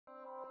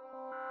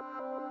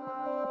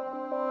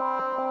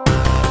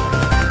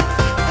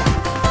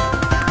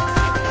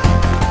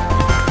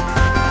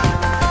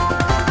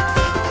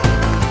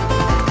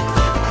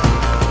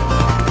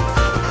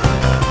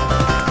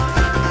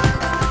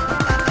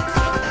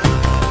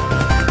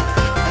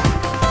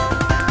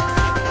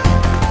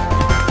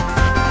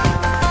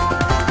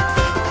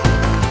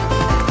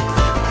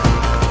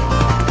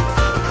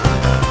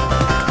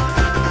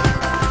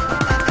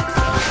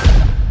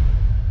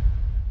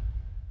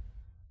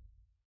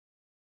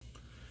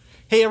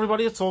Hey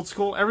everybody, it's Old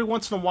School. Every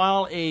once in a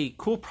while, a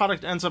cool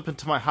product ends up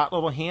into my hot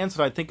little hands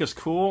that I think is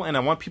cool, and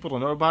I want people to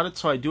know about it,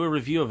 so I do a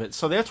review of it.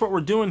 So that's what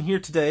we're doing here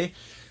today.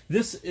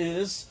 This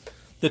is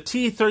the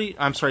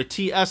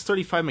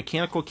TS-35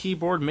 mechanical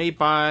keyboard made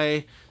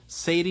by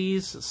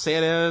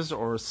Sades,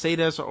 or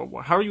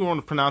however you want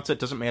to pronounce it,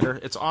 doesn't matter.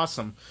 It's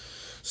awesome.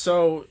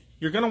 So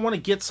you're going to want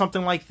to get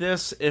something like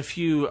this if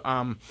you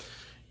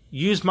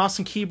use mouse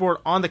and keyboard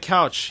on the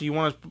couch. You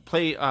want to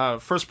play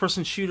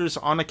first-person shooters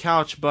on the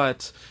couch,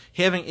 but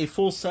having a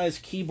full-size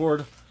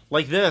keyboard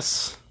like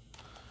this,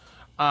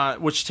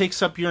 which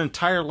takes up your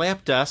entire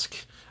lap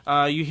desk,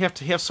 you have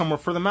to have somewhere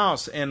for the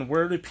mouse. And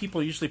where do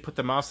people usually put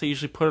the mouse? They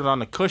usually put it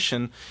on a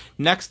cushion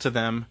next to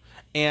them.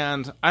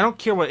 And I don't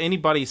care what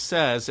anybody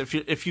says.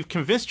 If you've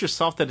convinced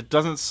yourself that it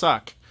doesn't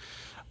suck,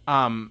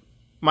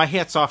 my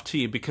hat's off to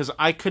you, because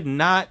I could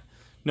not.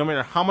 No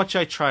matter how much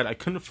I tried, I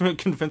couldn't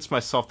convince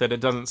myself that it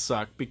doesn't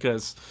suck,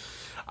 because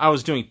I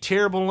was doing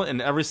terrible in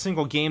every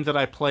single game that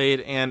I played,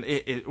 and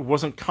it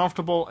wasn't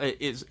comfortable.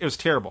 It was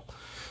terrible.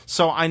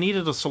 So I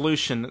needed a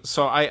solution.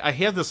 So I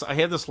have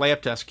this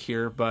lap desk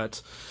here,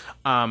 but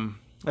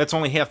that's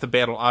only half the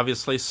battle,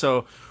 obviously.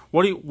 So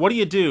what do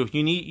you do?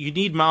 You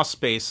need mouse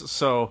space.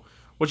 So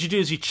what you do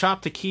is you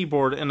chop the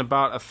keyboard in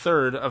about a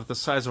third of the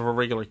size of a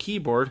regular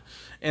keyboard,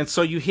 and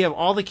so you have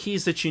all the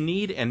keys that you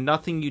need and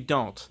nothing you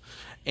don't.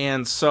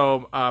 And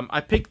so I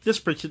picked this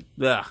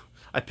particular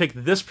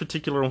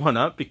one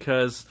up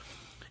because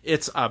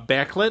it's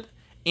backlit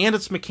and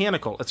it's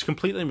mechanical. It's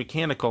completely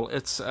mechanical.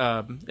 It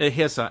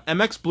has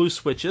MX Blue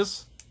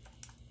switches.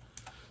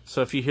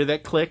 So if you hear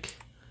that click,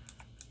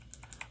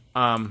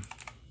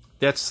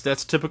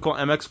 that's typical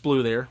MX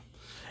Blue there.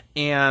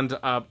 And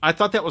I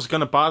thought that was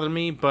going to bother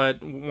me,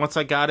 but once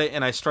I got it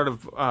and I started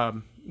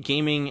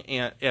gaming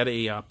at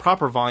a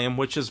proper volume,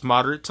 which is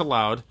moderate to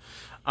loud,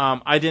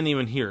 I didn't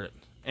even hear it.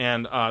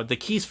 And the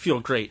keys feel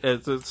great.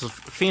 It's a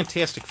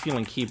fantastic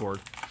feeling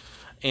keyboard.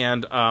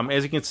 And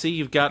as you can see,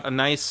 you've got a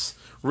nice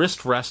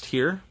wrist rest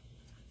here.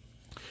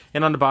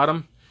 And on the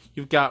bottom,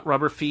 you've got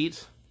rubber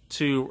feet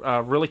to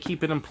really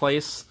keep it in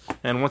place.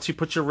 And once you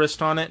put your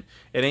wrist on it,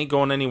 it ain't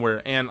going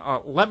anywhere. And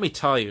let me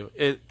tell you,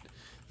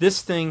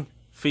 this thing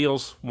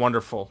feels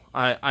wonderful.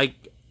 I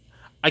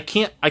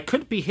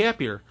couldn't be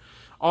happier.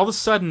 All of a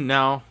sudden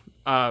now,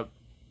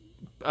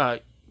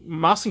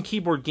 mouse and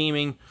keyboard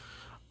gaming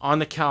on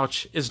the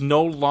couch is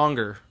no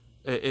longer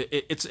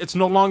it's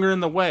no longer in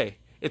the way.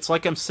 It's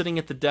like I'm sitting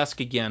at the desk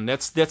again.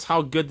 That's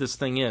how good this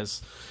thing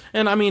is.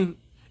 And I mean,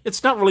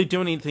 it's not really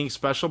doing anything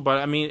special, but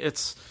I mean,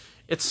 it's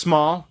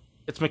small,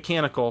 it's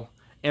mechanical,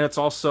 and it's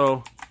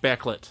also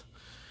backlit.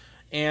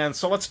 And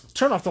so let's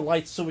turn off the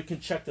lights so we can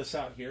check this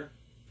out here.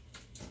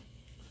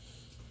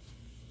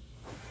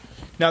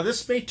 Now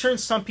this may turn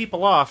some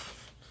people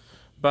off,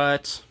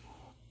 but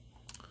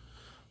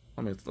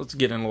let's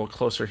get in a little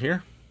closer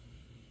here.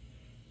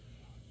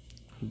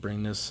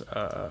 Bring this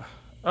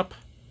up,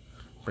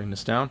 bring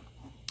this down.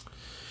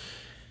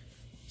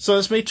 So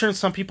this may turn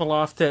some people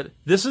off, that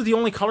this is the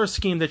only color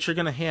scheme that you're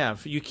going to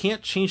have. You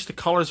can't change the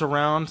colors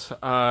around.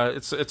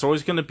 It's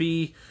always going to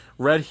be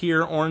red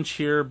here, orange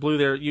here, blue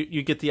there.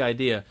 You get the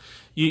idea.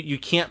 You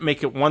can't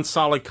make it one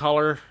solid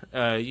color.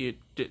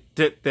 This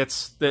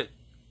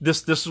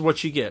is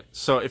what you get.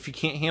 So if you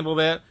can't handle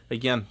that,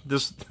 again,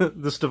 this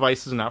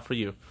device is not for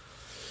you.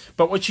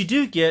 But what you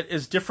do get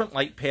is different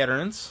light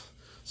patterns.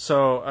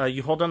 So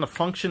you hold down the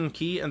function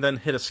key and then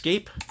hit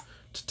escape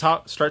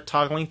to start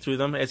toggling through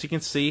them. As you can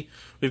see,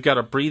 we've got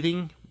a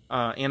breathing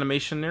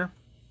animation there,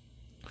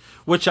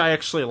 which I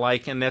actually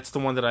like, and that's the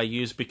one that I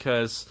use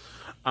because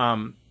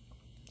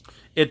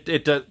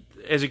it does.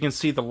 As you can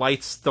see, the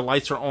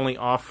lights are only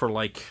off for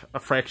like a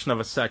fraction of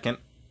a second,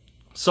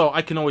 so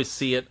I can always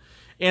see it,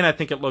 and I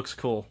think it looks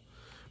cool.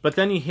 But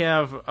then you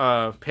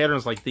have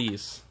patterns like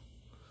these,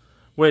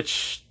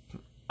 which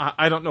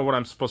I don't know what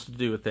I'm supposed to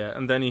do with that.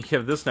 And then you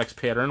have this next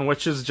pattern,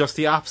 which is just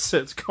the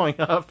opposite. It's going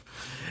up.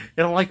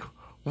 And I'm like,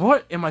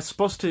 what am I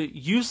supposed to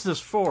use this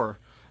for?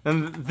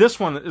 And this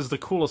one is the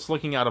coolest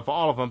looking out of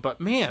all of them. But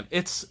man,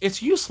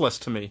 it's useless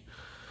to me.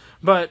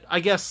 But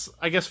I guess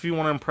if you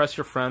want to impress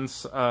your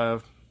friends,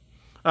 I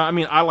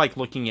mean, I like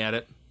looking at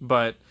it.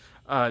 But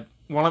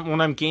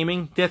when I'm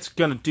gaming, that's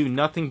going to do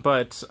nothing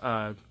but...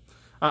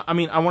 I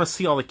mean, I want to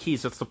see all the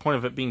keys. That's the point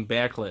of it being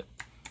backlit.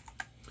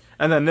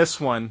 And then this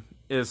one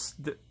is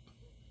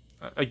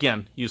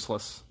again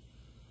useless.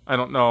 I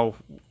don't know,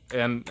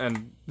 and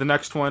the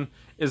next one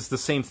is the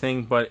same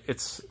thing, but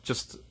it's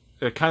just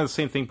kind of the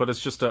same thing, but it's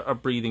just a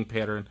breathing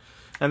pattern.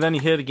 And then you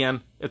hit it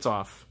again, it's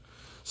off.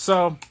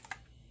 So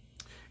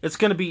it's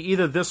going to be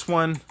either this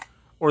one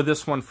or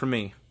this one for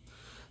me.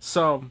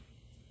 So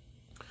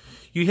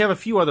you have a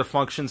few other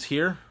functions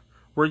here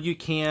where you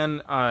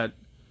can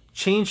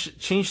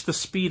change the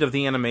speed of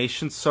the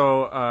animation.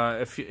 So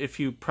if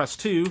you press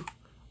 2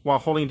 while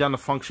holding down the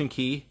function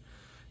key,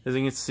 as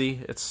you can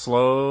see, it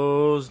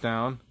slows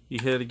down. You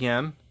hit it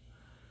again,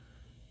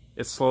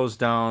 it slows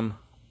down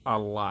a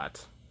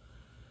lot.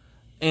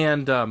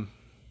 And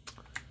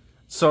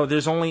so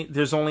there's only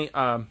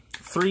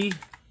 3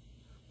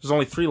 There's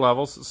only 3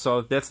 levels,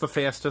 so that's the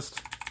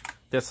fastest,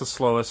 that's the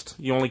slowest.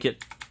 You only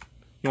get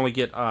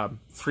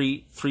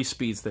three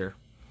speeds there.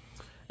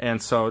 And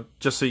so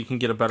just so you can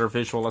get a better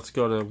visual, let's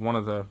go to one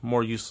of the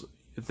more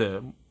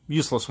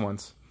useless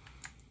ones.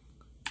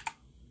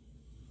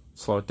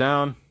 Slow it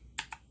down,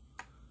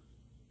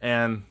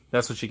 and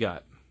that's what you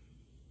got.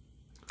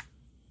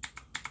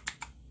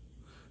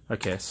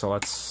 Okay, so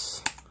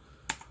let's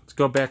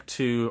go back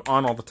to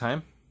on all the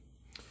time.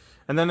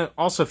 And then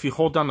also, if you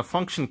hold down the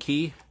function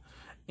key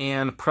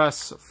and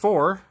press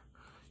 4,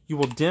 you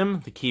will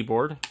dim the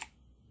keyboard.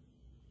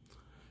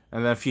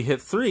 And then if you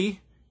hit 3,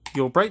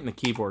 you'll brighten the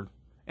keyboard.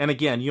 And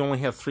again, you only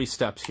have 3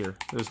 steps here.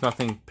 There's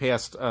nothing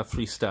past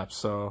 3 steps.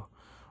 So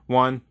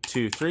 1,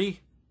 2, 3,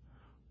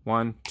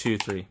 1, 2,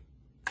 3.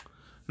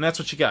 And that's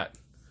what you got.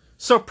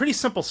 So pretty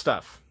simple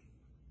stuff.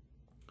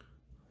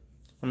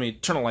 Let me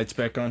turn the lights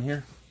back on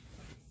here.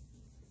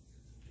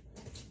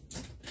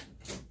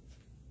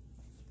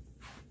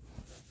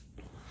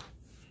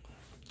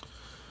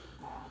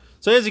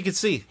 So as you can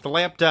see, the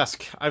lap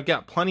desk, I've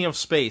got plenty of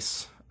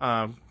space.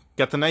 Got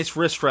the nice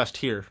wrist rest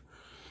here.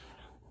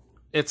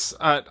 It's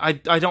I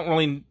don't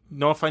really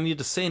know if I need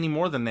to say any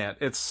more than that.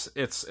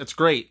 It's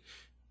great.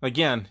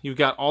 Again, you've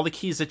got all the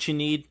keys that you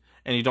need,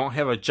 and you don't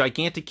have a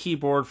gigantic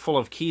keyboard full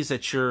of keys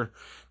that you're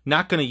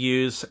not going to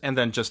use and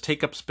then just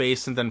take up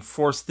space and then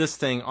force this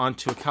thing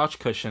onto a couch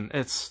cushion.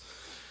 It's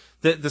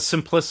the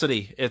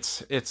simplicity.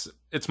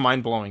 It's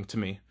mind-blowing to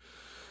me.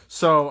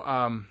 So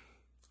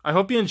I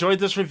hope you enjoyed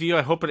this review.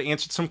 I hope it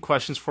answered some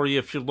questions for you.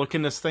 If you're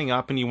looking this thing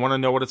up and you want to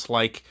know what it's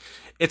like,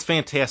 it's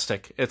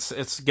fantastic.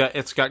 It's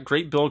got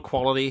great build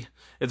quality.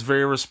 It's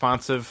very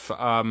responsive,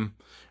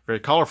 very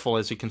colorful,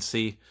 as you can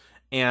see,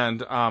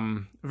 and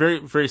very,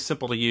 very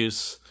simple to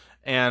use.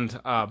 And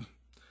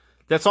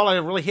that's all I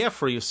really have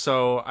for you.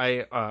 So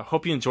I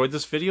hope you enjoyed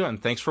this video,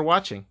 and thanks for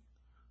watching.